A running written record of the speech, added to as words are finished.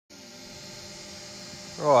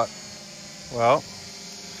Right, well,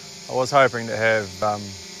 I was hoping to have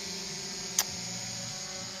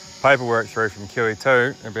paperwork through from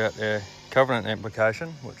QE2 about their covenant application,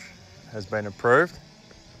 which has been approved.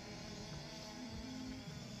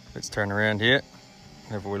 Let's turn around here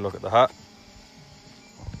and have a wee look at the hut.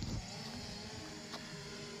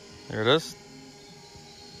 There it is.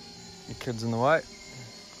 Your kid's in the way.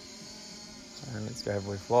 And let's go have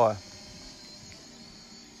a wee fly.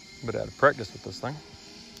 A bit out of practice with this thing.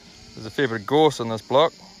 There's a fair bit of gorse in this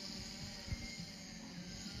block.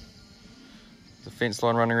 There's a fence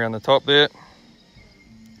line running around the top there.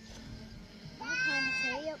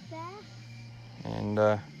 And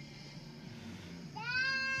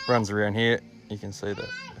runs around here. You can see the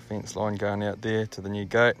fence line going out there to the new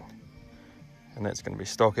gate. And that's going to be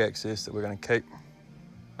stock access that we're going to keep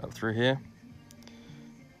up through here.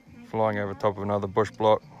 Flying over top of another bush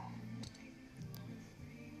block.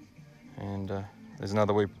 And there's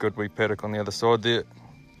another good wee paddock on the other side there.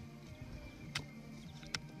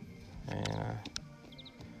 And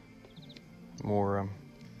more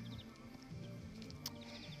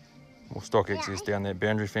stock access down that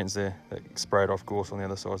boundary fence there. That sprayed off gorse on the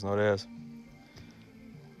other side is not ours.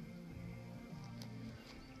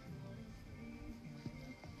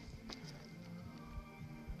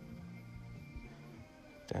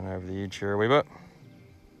 Down over the edge here a wee bit.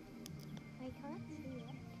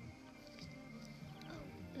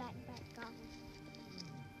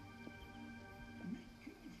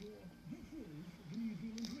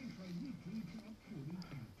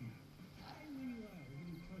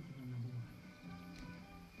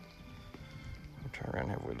 Turn around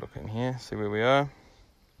and have a wee look in here, see where we are.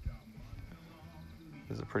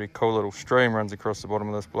 There's a pretty cool little stream runs across the bottom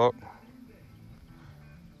of this block.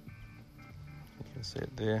 You can see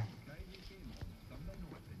it there.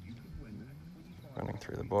 Running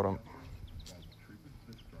through the bottom.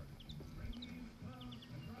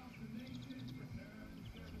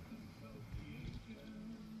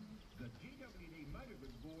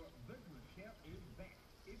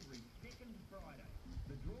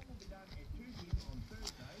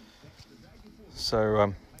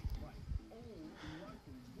 So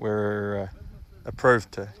we're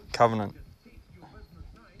approved to covenant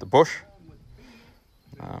the bush,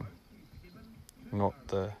 not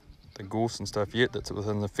the gorse and stuff yet that's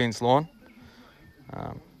within the fence line.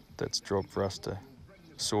 That's a job for us to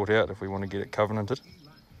sort out if we want to get it covenanted.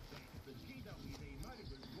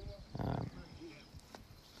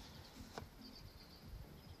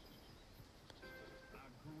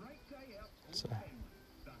 So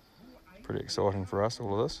pretty exciting for us,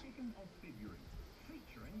 all of this.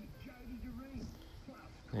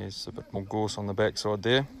 There's a bit more gorse on the back side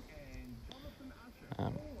there.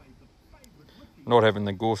 Not having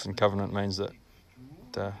the gorse in covenant means that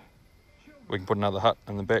we can put another hut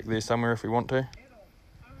in the back there somewhere if we want to,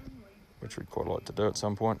 which we'd quite like to do at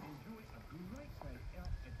some point.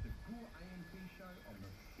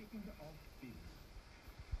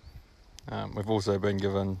 We've also been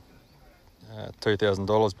given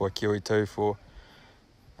 $2,000 by QE2 for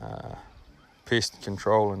pest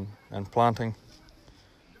control and planting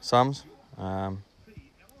sums. It'll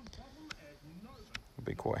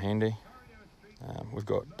be quite handy. We've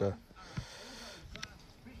got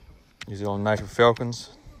New Zealand native falcons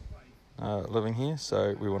living here,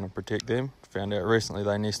 so we want to protect them. Found out recently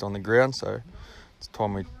they nest on the ground, so it's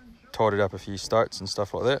time we tidied up a few stoats and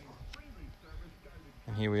stuff like that.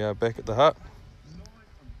 And here we are back at the hut.